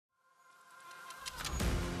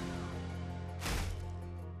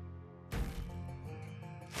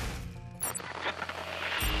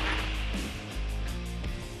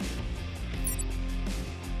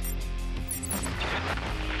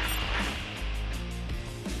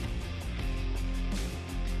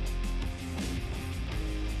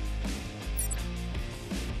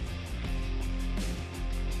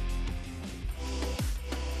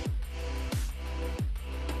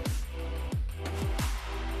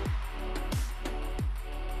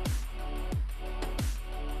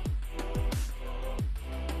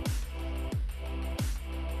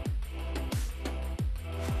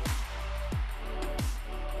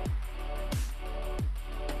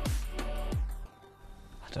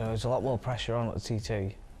don't know, there's a lot more pressure on at the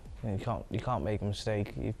TT. You can't make a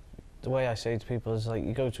mistake. The way I say to people is, like,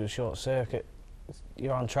 you go to a short circuit,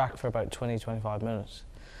 you're on track for about 20-25 minutes.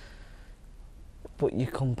 But you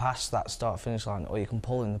come past that start-finish line, or you can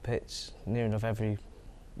pull in the pits near enough every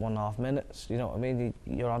 1.5 minutes. You know what I mean?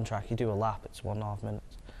 You're on track, you do a lap, it's 1.5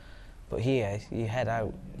 minutes. But here, you head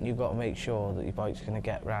out, you've got to make sure that your bike's going to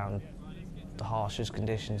get round the harshest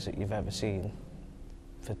conditions that you've ever seen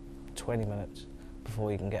for 20 minutes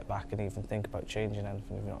before you can get back and even think about changing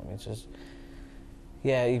anything, if you know what I mean. So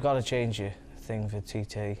yeah, you've got to change your thing for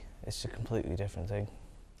TT. It's a completely different thing.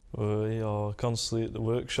 We are constantly at the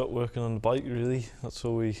workshop working on the bike, really. That's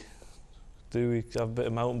all we do. We have a bit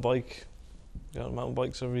of mountain bike. We got mountain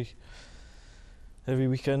bikes every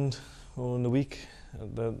weekend or in the week.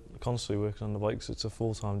 And they're constantly working on the bikes. It's a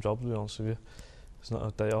full-time job, to be honest with you. It's not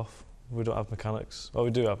a day off. We don't have mechanics. Well,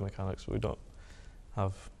 we do have mechanics, but we don't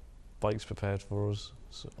have bikes prepared for us.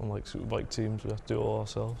 So unlike superbike teams, we have to do it all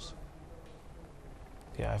ourselves.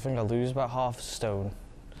 Yeah, I think I lose about half a stone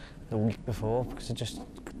the week before because I just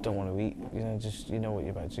don't want to eat. You know what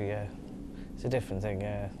you're about to. Yeah, it's a different thing.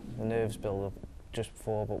 Yeah, the nerves build up just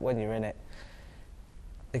before, but when you're in it,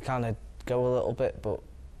 they kind of go a little bit. But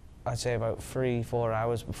I'd say about 3-4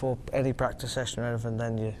 hours before any practice session or anything,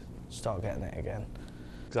 then you start getting it again.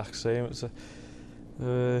 Exact same. It's a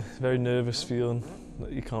very nervous feeling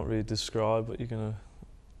that you can't really describe, but you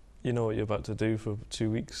know what you're about to do for 2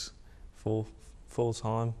 weeks, full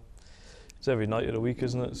time. It's every night of the week,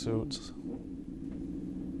 isn't it? So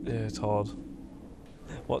it's hard.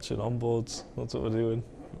 Watching onboards, that's what we're doing.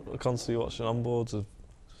 We're constantly watching onboards of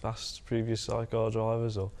fast previous sidecar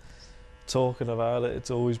drivers or talking about it. It's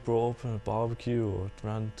always brought up in a barbecue or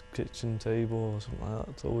around the kitchen table or something like that.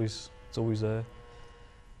 It's always there,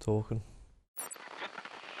 talking.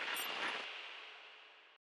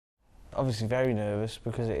 Obviously very nervous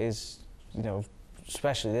because it is,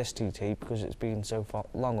 especially this TT, because it's been so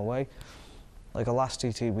long away. Like the last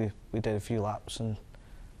TT we did a few laps, and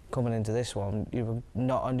coming into this one, you were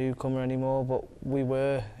not a newcomer anymore, but we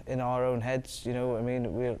were in our own heads, you know what I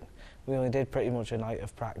mean? We only did pretty much a night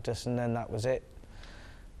of practice and then that was it.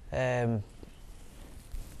 Yeah,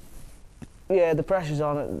 the pressure's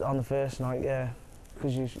on the first night, yeah,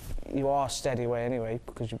 because you are steady away anyway,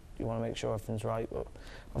 because you want to make sure everything's right, but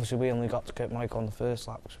obviously we only got to get Mike on the first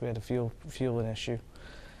lap because we had a fueling issue.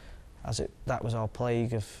 That was our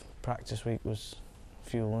plague of practice week, was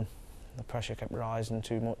fueling. The pressure kept rising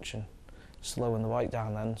too much and slowing the bike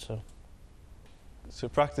down then. So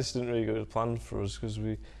practice didn't really go to plan for us because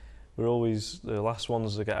we were always the last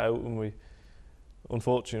ones to get out, and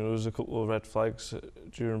unfortunately there was a couple of red flags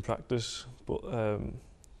during practice, but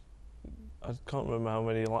I can't remember how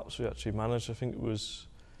many laps we actually managed. I think it was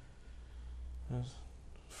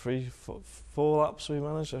 4 laps we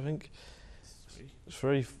managed, I think.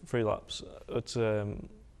 Three laps.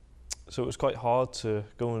 So it was quite hard to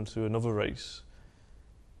go into another race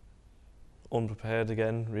unprepared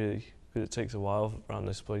again, really, because it takes a while around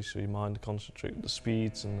this place for your mind to concentrate on the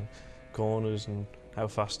speeds and the corners and how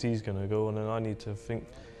fast he's going to go, and then I need to think,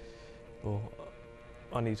 well,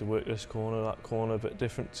 I need to work this corner, that corner a bit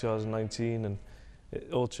different, 2019, and it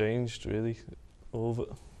all changed, really, all of it.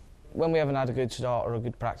 When we haven't had a good start or a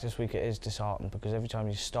good practice week, it is disheartening because every time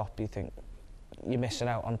you stop, you think you're missing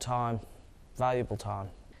out on time, valuable time.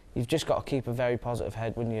 You've just got to keep a very positive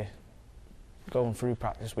head when you're going through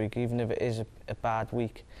practice week. Even if it is a bad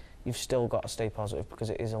week, you've still got to stay positive because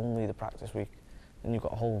it is only the practice week, and you've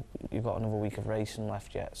got another week of racing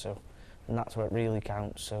left yet. And that's where it really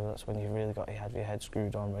counts. So that's when you've really got to have your head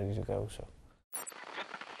screwed on, ready to go. So.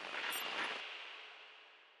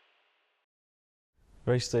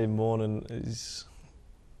 Race day morning it's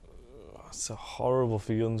a horrible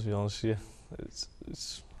feeling, to be honest with you.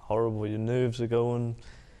 It's horrible. Your nerves are going.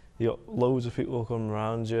 You got loads of people coming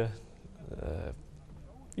around you.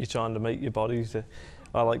 You're trying to make your body.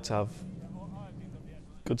 I like to have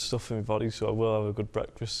good stuff in my body, so I will have a good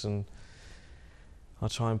breakfast and I'll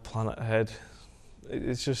try and plan it ahead.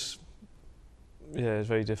 It's just, yeah, it's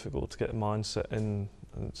very difficult to get a mindset in,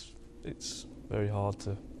 and it's very hard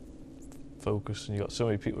to focus, and you've got so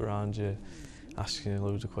many people around you asking you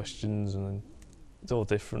loads of questions, and then it's all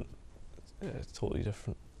different. Yeah, it's totally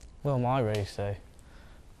different. Well, my race day,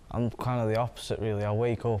 I'm kind of the opposite, really. I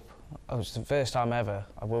wake up. It was the first time ever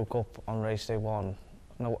I woke up on race day 1.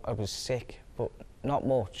 And I was sick, but not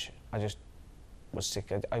much. I just was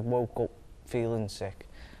sick. I woke up feeling sick,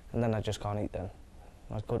 and then I just can't eat then.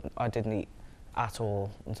 I didn't eat at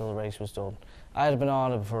all until the race was done. I had a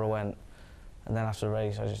banana before I went, and then after the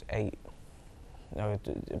race I just ate.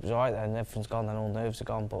 It was alright then, everything's gone, then all nerves are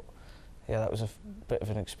gone, but yeah, that was a bit of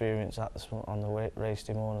an experience on the race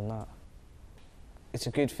day morning. That it's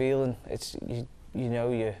a good feeling. It's you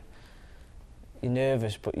know you're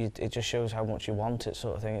nervous, but it just shows how much you want it,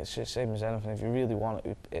 sort of thing. It's just the same as anything. If you really want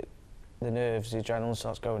it, the nerves, the adrenaline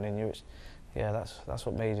starts going in you. Yeah, that's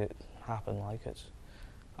what made it happen. Like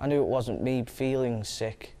I knew it wasn't me feeling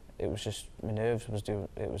sick. It was just my nerves was doing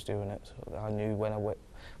it. So I knew when I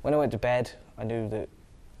went to bed, I knew that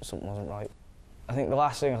something wasn't right. I think the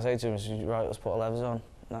last thing I say to him is, right, let's put our levers on.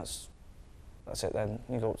 And that's it then.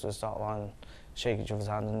 You go up to the start line and shake each other's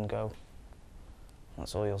hand and go.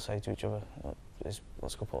 That's all you'll say to each other, is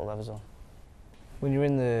let's go put our levers on. When you're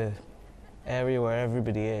in the area where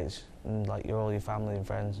everybody is, and like you're all your family and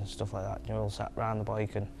friends and stuff like that, and you're all sat around the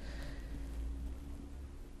bike, and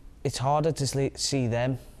it's harder to see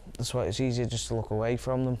them. That's why it's easier just to look away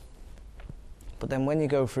from them. But then when you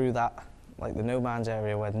go through that, like the no man's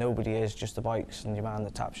area where nobody is, just the bikes and your man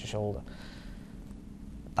that taps your shoulder,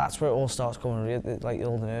 that's where it all starts going, like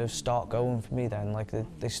all the nerves start going for me then, like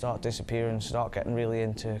they start disappearing, start getting really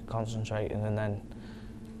into concentrating, and then,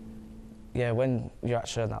 yeah, when you're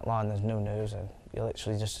actually on that line, there's no nerves then. You're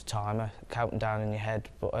literally just a timer, counting down in your head,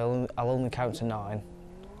 but I'll only count to 9,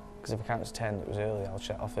 because if I count to 10, it was early, I'll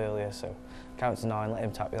shut off earlier, so count to 9, let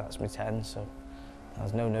him tap you, that's me 10, so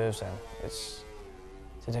there's no nerves then. It's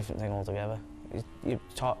a different thing altogether. You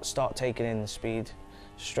start taking in the speed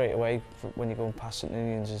straight away when you're going past St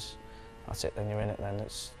Ninians. That's it, then you're in it then.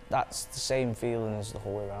 That's the same feeling as the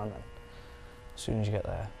whole way around then, as soon as you get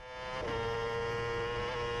there.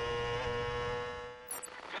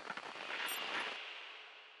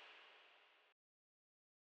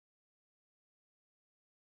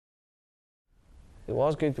 It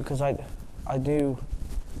was good because I knew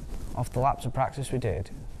off the laps of practice we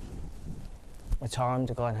did, my time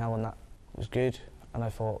to Glen Helen, that was good, and I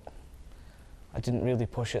thought I didn't really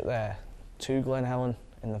push it there to Glen Helen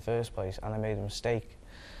in the first place, and I made a mistake.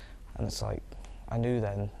 And it's like, I knew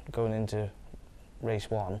then, going into race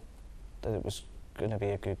 1, that it was going to be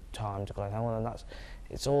a good time to Glen Helen, and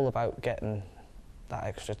it's all about getting that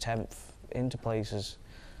extra tenth into places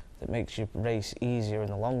that makes your race easier in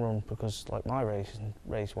the long run, because like my race in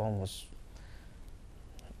race 1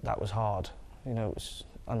 that was hard. You know,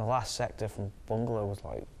 and the last sector from Bungalow was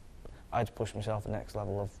like, I had to push myself the next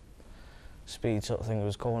level of speed sort of thing. There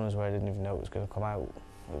was corners where I didn't even know it was going to come out.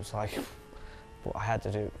 It was like, but I had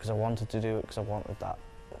to do it because I wanted to do it, because I wanted that.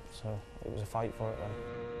 So it was a fight for it then.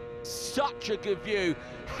 Such a good view.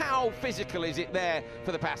 How physical is it there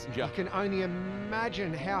for the passenger? You can only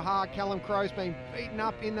imagine how hard Callum Crowe's been beaten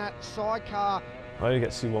up in that sidecar. I only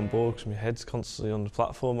get to see one board because my head's constantly on the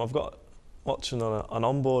platform. I've got watching on an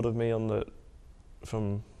onboard of me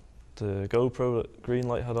from the GoPro that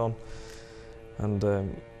Greenlight had on, and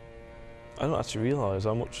I don't actually realise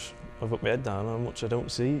how much I've got my head down, how much I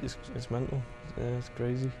don't see. It's mental. Yeah, it's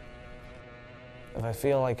crazy. If I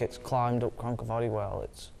feel like it's climbed up Croncavoddy well,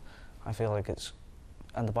 I feel like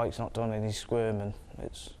and the bike's not done any squirming,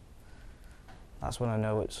 that's when I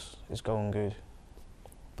know it's going good.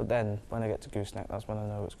 But then, when I get to Gooseneck, that's when I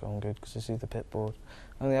know it's going good, because I see the pit board.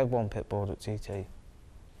 I only had one pit board at TT.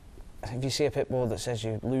 If you see a pit board that says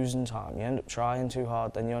you're losing time, you end up trying too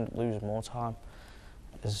hard, then you end up losing more time.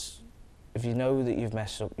 If you know that you've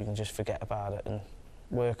messed up, you can just forget about it and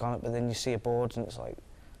work on it, but then you see a board and it's like,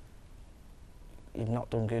 you've not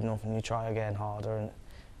done good enough, and you try again harder. And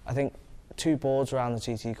I think 2 boards around the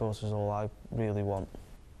TT course is all I really want.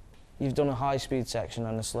 You've done a high speed section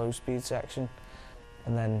and a slow speed section,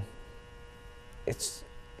 and then it's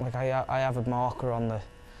like I have a marker on the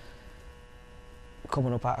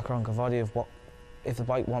coming up out of Croncavoddy of what, if the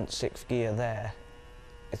bike wants 6th gear there,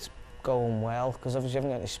 it's going well, because obviously you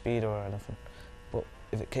haven't got any speed or anything, but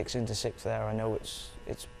if it kicks into 6th there, I know it's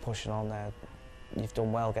pushing on there. You've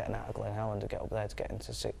done well getting out of Glen Helen to get up there to get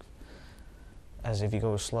into 6th. As if you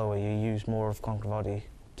go slower, you use more of Croncavoddy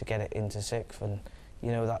to get it into 6th, and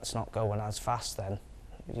you know that's not going as fast then.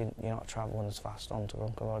 You're not travelling as fast onto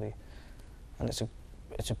Croncavoddy. And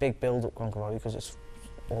it's a big build-up Croncavoddy, because it's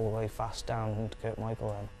all the way fast down into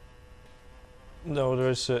Kirkmichael then. No, there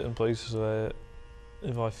is certain places where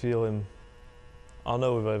if I feel him, I'll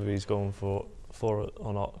know whether he's going for it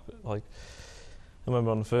or not. Like, I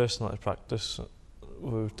remember on the first night of practice, we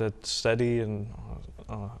were dead steady, and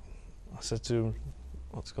I said to him,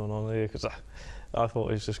 what's going on here? Because I thought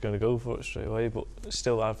he was just going to go for it straight away, but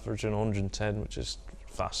still averaging 110, which is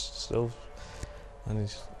fast still.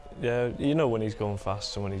 And yeah, you know when he's going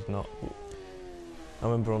fast and when he's not. I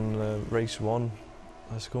remember on race 1,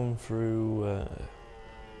 I was going through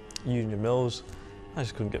Union Mills. I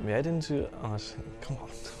just couldn't get my head into it. I was like, come on,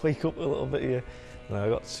 wake up a little bit here. And I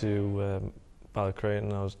got to Ballycrane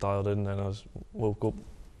and I was dialed in, and I woke up.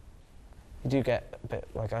 You do get a bit,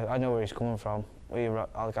 like, I know where he's coming from.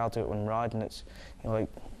 I'll do it when I'm riding, it's, you're like,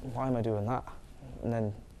 why am I doing that? And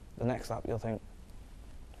then the next lap you'll think,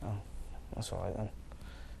 oh, that's all right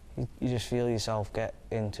then. You just feel yourself get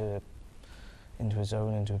into a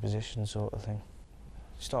zone, into a position sort of thing.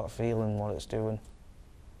 You start feeling what it's doing.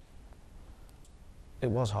 It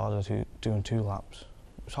was harder doing 2 laps.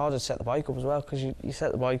 It was harder to set the bike up as well, because you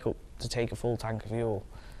set the bike up to take a full tank of fuel.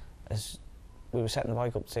 As we were setting the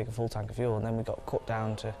bike up to take a full tank of fuel, and then we got cut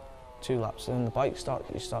down to 2 laps. And then the bike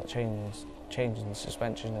you start changing the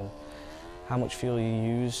suspension and how much fuel you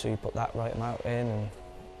use, so you put that right amount in, and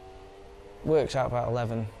it works out about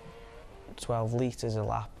 11, 12 litres a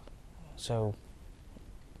lap. So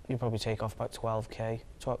you probably take off about 12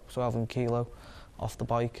 kilo off the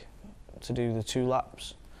bike to do the 2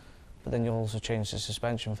 laps. But then you'll also change the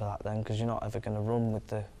suspension for that then, because you're not ever going to run with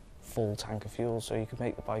the full tank of fuel, so you could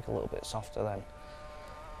make the bike a little bit softer then.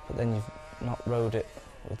 But then you've not rode it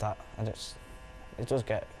with that, and it does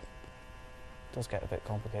get a bit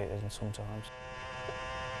complicated sometimes.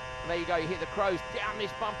 And there you go, you hit the Crows down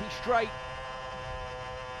this bumpy straight.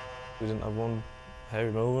 We didn't have one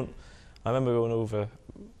hairy moment. I remember going over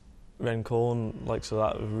Rencorn, likes of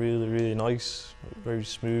that, it was really, really nice, very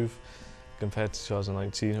smooth. Compared to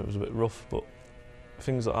 2019, it was a bit rough, but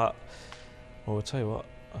things like that, well, I'll tell you what,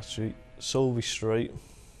 actually, Solby Straight,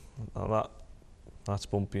 like that's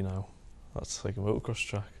bumpy now. That's like a motocross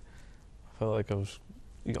track. I felt like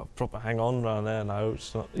you got to proper hang on around there now.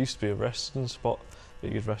 It's not, it used to be a resting spot that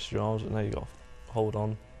you could rest your arms, but now you got to hold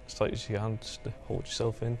on as tight as you can just to hold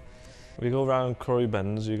yourself in. We go around Croy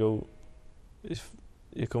Bends, if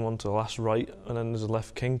you come onto the last right, and then there's a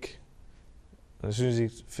left kink. And as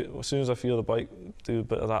soon as I feel the bike do a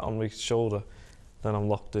bit of that on my shoulder, then I'm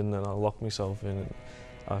locked in, and I'll lock myself in. And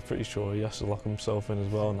I'm pretty sure he has to lock himself in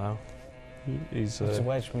as well now. He's to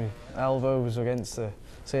wedge my elbows against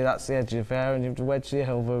say that's the edge of the fair, and you have to wedge your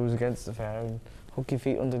elbows against the fair and hook your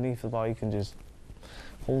feet underneath the bike and just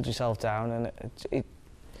hold yourself down. And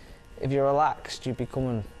if you're relaxed, you'd be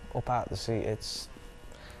coming up out the seat. It's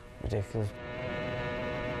ridiculous.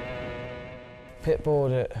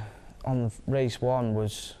 Pitboard on race 1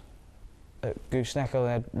 was at Gooseneck.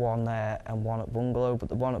 I had 1 there and 1 at Bungalow, but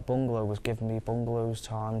the 1 at Bungalow was giving me Bungalow's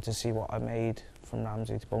time to see what I made from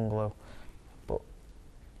Ramsey to Bungalow. But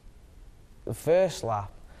the first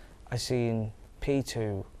lap, I seen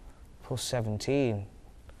P2 plus 17,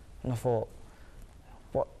 and I thought,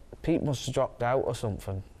 what, Pete must have dropped out or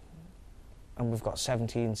something, and we've got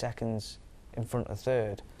 17 seconds in front of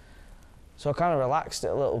third. So I kind of relaxed it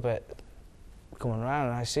a little bit coming around,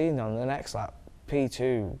 and I seen on the next lap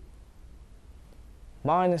P2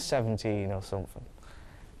 minus 17 or something,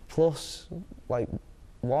 plus like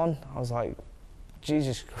 1. I was like,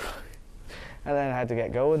 Jesus Christ. And then I had to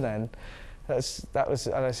get going then. That was,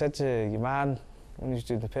 and I said to your man when he was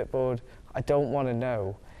doing the pit board, I don't want to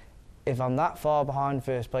know. If I'm that far behind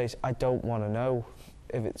first place, I don't want to know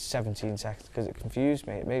if it's 17 seconds, because it confused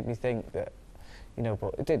me. It made me think that, you know,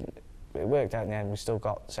 but it didn't. It worked out in the end. We still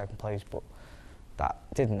got second place, but that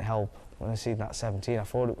didn't help. When I seen that 17, I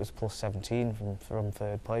thought it was plus 17 from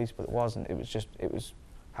third place, but it wasn't. It was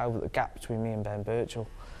how the gap between me and Ben Birchall.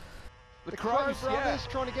 The Crowe brothers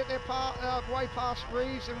trying to get their way past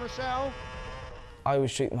Reeves and Russell. I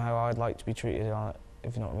always treat them how I'd like to be treated on it,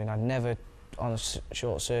 if you know what I mean. I'd never, on a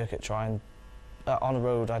short circuit, try and, on a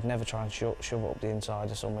road, I'd never try and shove up the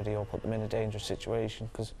inside of somebody or put them in a dangerous situation,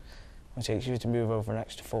 because it takes you to move over an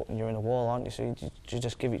extra foot and you're in a wall, aren't you? So you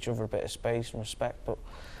just give each other a bit of space and respect. But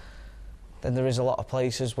then there is a lot of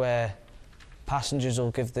places where passengers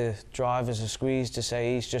will give the drivers a squeeze to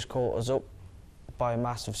say he's just caught us up by a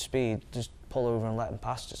massive speed, just pull over and let him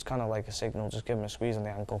pass. It's kind of like a signal, just give him a squeeze on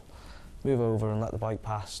the ankle, move over and let the bike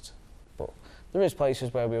pass. But there is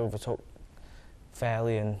places where we overtook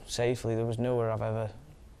fairly and safely. There was nowhere I've ever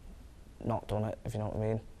not done it, if you know what I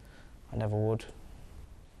mean. I never would.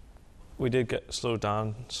 We did get slowed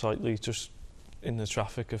down slightly just in the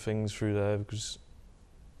traffic of things through there, because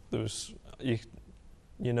there was, you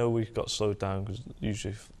know, we got slowed down because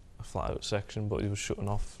usually a flat out section, but he was shutting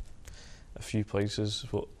off a few places.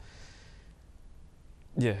 But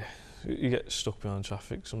yeah, you get stuck behind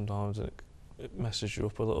traffic sometimes, and it messes you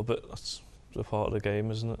up a little bit. That's a part of the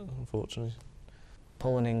game, isn't it, unfortunately?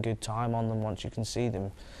 Pulling in good time on them once you can see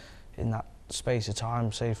them in that space of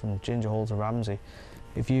time, say from Ginger Hall to Ramsey.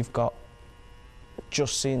 If you've got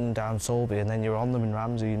just seen them down Solby and then you're on them in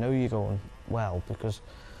Ramsey, you know you're going well, because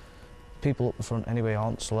people up the front anyway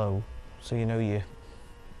aren't slow, so you know you're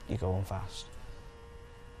going fast.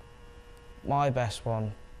 My best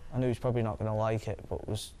one, I knew he's probably not going to like it, but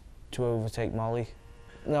was to overtake Molly.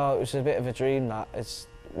 No, it was a bit of a dream that. It's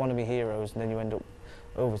one of my heroes, and then you end up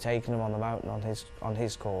overtaking him on the mountain on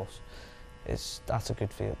his course. That's a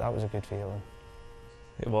good feel. That was a good feeling.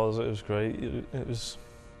 It was great. It was,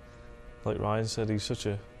 like Ryan said, he's such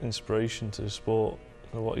an inspiration to the sport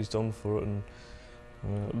and what he's done for it, and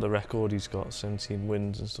the record he's got, 17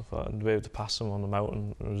 wins and stuff like that, and to be able to pass him on the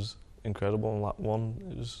mountain was incredible on lap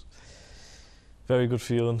 1. It was very good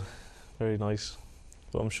feeling, very nice.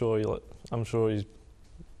 But I'm sure he's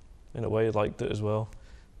in a way liked it as well,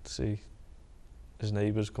 to see his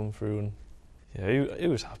neighbours come through, and yeah, he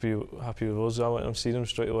was happy with us. I went and seen him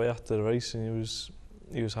straight away after the race, and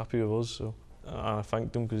he was happy with us. So and I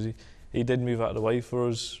thanked him because he did move out of the way for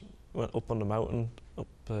us. Went up on the mountain, up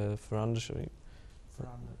Ferranda.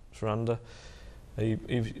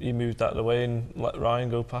 He moved out of the way and let Ryan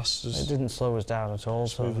go past us. It didn't slow us down at all.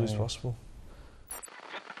 As smoothly as possible.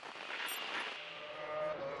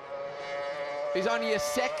 There's only a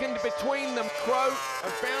second between them, Crowe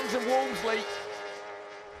and Bounds and Walmsley.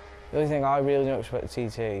 The only thing I really noticed about the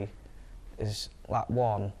TT is lap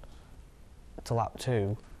 1 to lap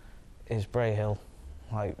 2 is Bray Hill.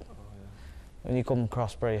 Like, when you come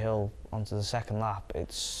across Bray Hill onto the second lap,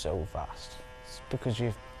 it's so fast. It's because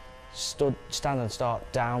you've stand and start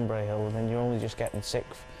down Bray Hill, and then you're only just getting 6th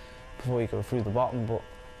before you go through the bottom, but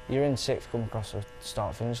you're in 6th coming across the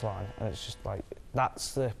start-finish line, and it's just like,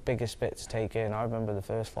 that's the biggest bit to take in. I remember the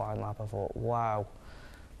first flying lap, I thought, wow,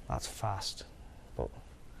 that's fast. But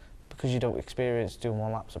because you don't experience doing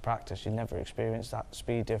 1 laps of practice, you never experience that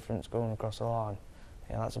speed difference going across the line.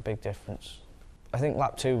 Yeah, that's a big difference. I think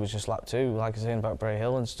lap 2 was just lap 2, like I was saying about Bray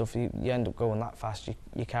Hill and stuff. You end up going that fast,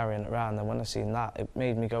 you're carrying it around. And when I seen that, it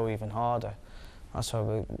made me go even harder. That's how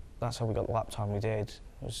we got the lap time we did.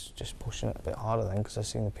 I was just pushing it a bit harder then, because I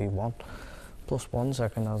seen the P1 plus 1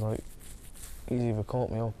 second. I was like, he's either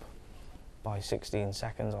caught me up by 16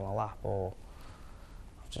 seconds on a lap, or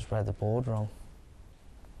I've just read the board wrong.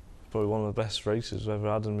 Probably one of the best races I've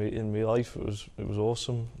ever had in my life. It was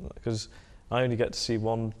awesome, because I only get to see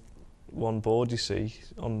one board, you see,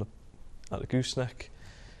 at the gooseneck,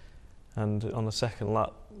 and on the second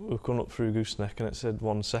lap we were coming up through gooseneck, and it said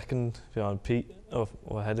 1 second behind Pete, or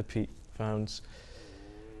ahead of Pete Founds,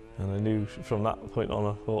 and I knew from that point on,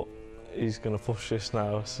 I thought, he's going to push this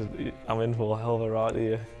now. So I'm in for a hell of a ride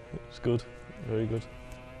here. It was good, very good.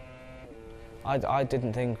 I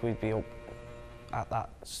didn't think we'd be up at that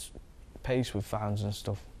pace with Founds and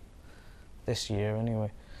stuff this year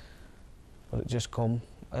anyway, but it just come.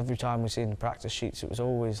 Every time we seen the practice sheets, it was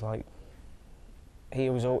always like he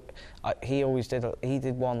did 1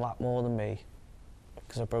 lap more than me,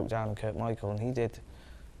 because I broke down in Kirkmichael, and he did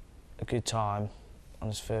a good time on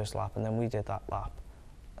his first lap, and then we did that lap,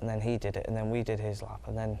 and then he did it, and then we did his lap,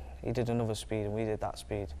 and then he did another speed, and we did that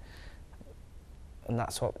speed, and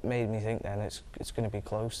that's what made me think then it's going to be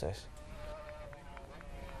close. This.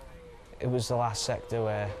 It was the last sector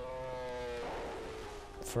where,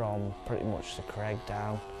 from pretty much the Craig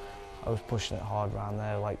down, I was pushing it hard around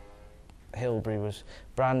there. Like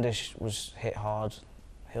Brandish was hit hard,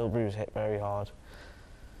 Hilbury was hit very hard,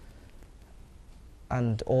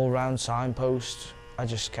 and all round signpost, I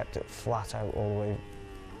just kept it flat out all the way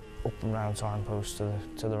up and round signpost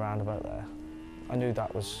to the roundabout there. I knew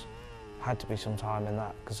that had to be some time in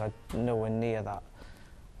that, because I'm nowhere near that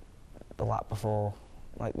the lap before.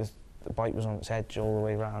 Like the bike was on its edge all the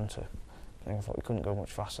way round to. I thought we couldn't go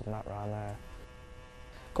much faster than that round there.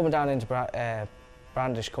 Coming down into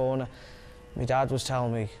Brandish corner, my dad was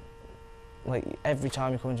telling me, like, every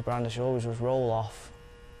time you come into Brandish, you always just roll off,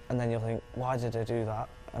 and then you'll think, why did I do that?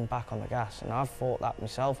 And back on the gas. And I've thought that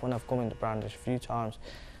myself when I've come into Brandish a few times.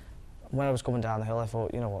 When I was coming down the hill, I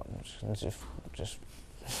thought, you know what, just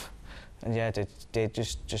and yeah, did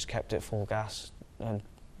just kept it full gas, and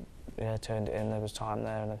yeah, turned it in. There was time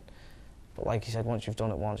there, and then, but like you said, once you've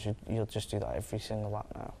done it once, you'll just do that every single lap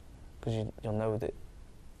now, because you'll know that. It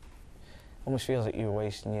almost feels like you were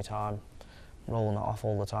wasting your time rolling it off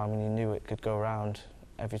all the time, when you knew it could go around.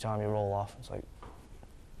 Every time you roll off, it's like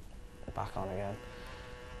back on again.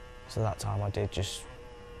 So that time I did just.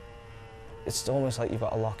 It's almost like you've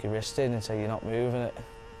got to lock your wrist in and say you're not moving it.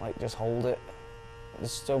 Like, just hold it.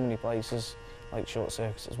 There's so many places, like short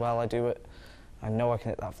circuits as well, I do it. I know I can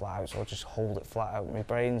hit that flat out, so I'll just hold it flat out. My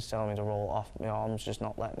brain's telling me to roll it off, my arm's just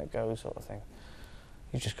not letting it go, sort of thing.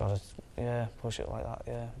 You've just got to, yeah, push it like that,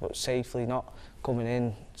 yeah. But safely, not coming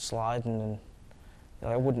in, sliding, and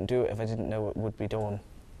I wouldn't do it if I didn't know it would be done.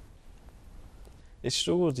 You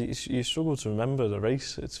struggle to remember the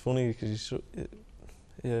race. It's funny because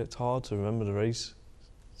yeah, it's hard to remember the race.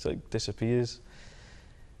 It's like disappears.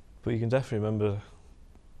 But you can definitely remember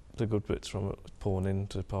the good bits from it, pulling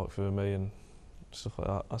into Parc Fermé and stuff like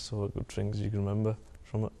that. That's all the good things you can remember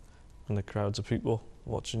from it. And the crowds of people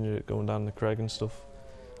watching you going down the crag and stuff.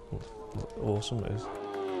 Awesome it is.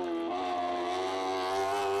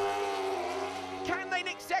 Can they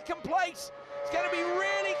nick second place? It's going to be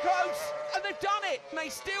really close, and they've done it. And they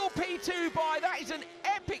still P2 by. That is an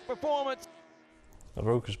epic performance. I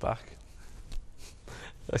broke his back.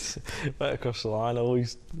 Went across the line. I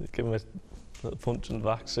always give him a little punch in the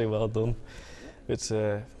back, say well done. It's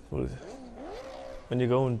when you're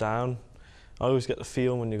going down, I always get the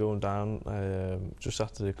feel when you're going down just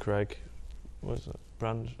after the crag. What is it?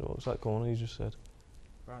 Brandish. What was that corner you just said?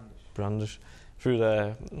 Brandish. Brandish. Through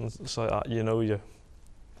there, it's like that. You know you're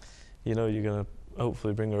gonna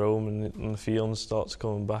hopefully bring her home, and the feeling starts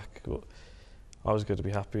coming back. But I was going to be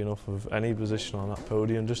happy enough with any position on that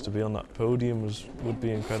podium. Just to be on that podium would be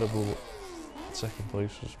incredible. But second place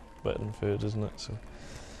was better than third, isn't it? So,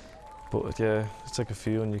 but yeah, it's like a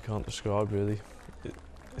feeling you can't describe really.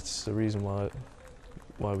 It's the reason why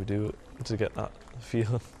we do it, to get that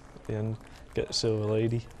feeling at the end, get the silver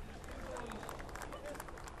lady.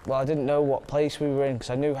 Well, I didn't know what place we were in because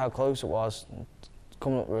I knew how close it was.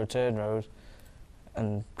 Coming up the return road,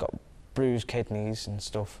 and got bruised kidneys and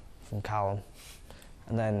stuff from Callum.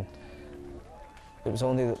 And then it was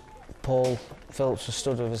only that Paul Phillips was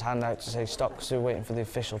stood with his hand out to say stop because they were waiting for the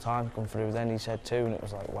official time to come through. Then he said 2 and it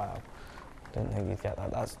was like, wow, didn't think you'd get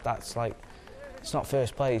that. That's like, it's not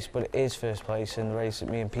first place, but it is first place in the race that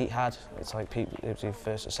me and Pete had. It's like Pete, it was the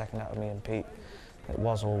first or second out of me and Pete. It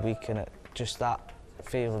was all week, and just that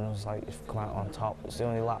feeling was like you've come out on top. It's the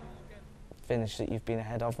only lap finish that you've been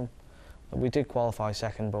ahead of him. We did qualify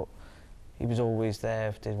second, but he was always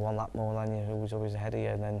there, did 1 lap more than you, he was always ahead of you,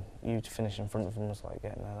 and then you to finish in front of him was like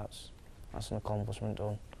getting there. That's an accomplishment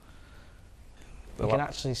done. You can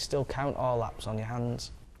actually still count our laps on your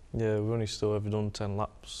hands. Yeah, we've only still ever done 10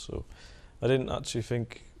 laps, so I didn't actually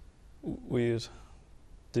think we'd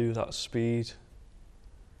do that speed,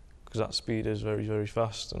 because that speed is very, very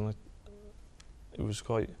fast, and it was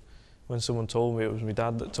quite. When someone told me, it was my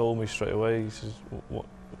dad that told me straight away. He says, "What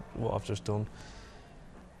I've just done,"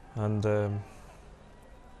 and that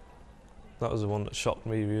was the one that shocked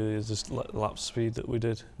me. Really, is this lap speed that we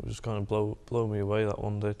did. It was kind of blow me away. That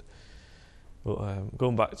one did. But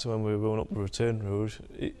going back to when we were going up the return road,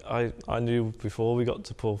 I knew before we got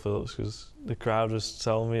to Paul Phillips, because the crowd was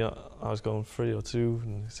telling me I was going 3 or 2,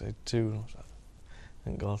 and they said 2, and I was like,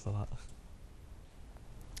 thank God for that.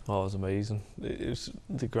 Oh, it was amazing. It was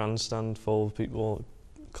the grandstand full of people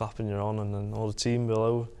clapping you on, and then all the team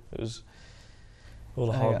below. It was all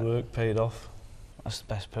the hard work paid off. That's the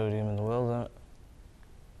best podium in the world, isn't it?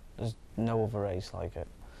 There's no other race like it.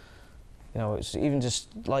 You know, it's even just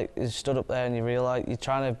like you stood up there and you realise you're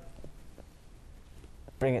trying to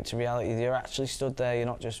bring it to reality. You're actually stood there. You're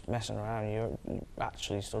not just messing around. You're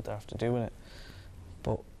actually stood there after doing it.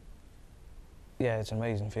 But yeah, it's an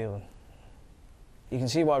amazing feeling. You can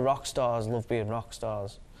see why rock stars love being rock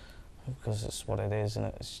stars, because it's what it is,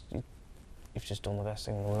 and you've just done the best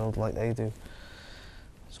thing in the world, like they do.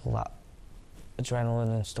 It's all that adrenaline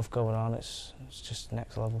and stuff going on. It's just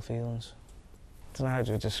next level feelings. I don't know how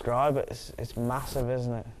to describe it. It's massive,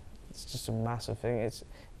 isn't it? It's just a massive thing. It's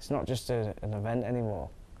not just an event anymore.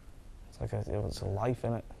 It's like it's a life,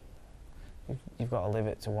 innit? You've got to live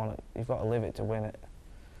it to want it. You've got to live it to win it.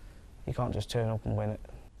 You can't just turn up and win it.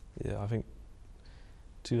 Yeah, I think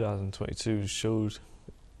 2022 showed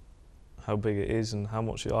how big it is and how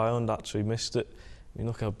much the island actually missed it. I mean,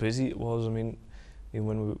 look how busy it was. I mean when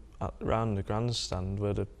we were around the grandstand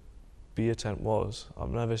where the beer tent was,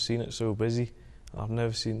 I've never seen it so busy. I've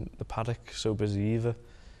never seen the paddock so busy either.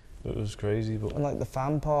 It was crazy. But and like the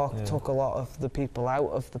fan park took a lot of the people out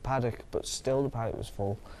of the paddock, but still the paddock was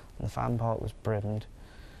full, and the fan park was brimmed.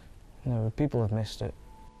 You know, people have missed it.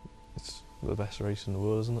 It's the best race in the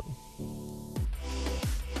world, isn't it?